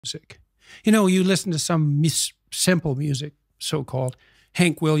music. You know, you listen to some simple music, so-called.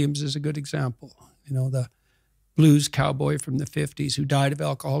 Hank Williams is a good example. You know, the blues cowboy from the 50s who died of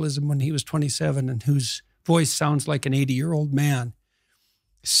alcoholism when he was 27 and whose voice sounds like an 80-year-old man.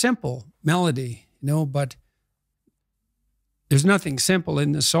 Simple melody, you know, but there's nothing simple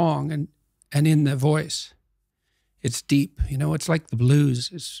in the song and in the voice. It's deep, you know, it's like the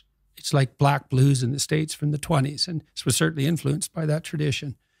blues. It's like black blues in the States from the 20s, and this was certainly influenced by that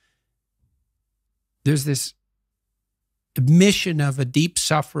tradition. There's this admission of a deep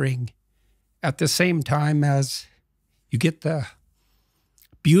suffering at the same time as you get the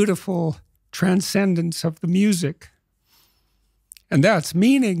beautiful transcendence of the music. And that's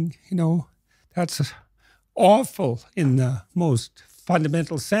meaning, you know, that's awful in the most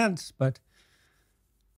fundamental sense, but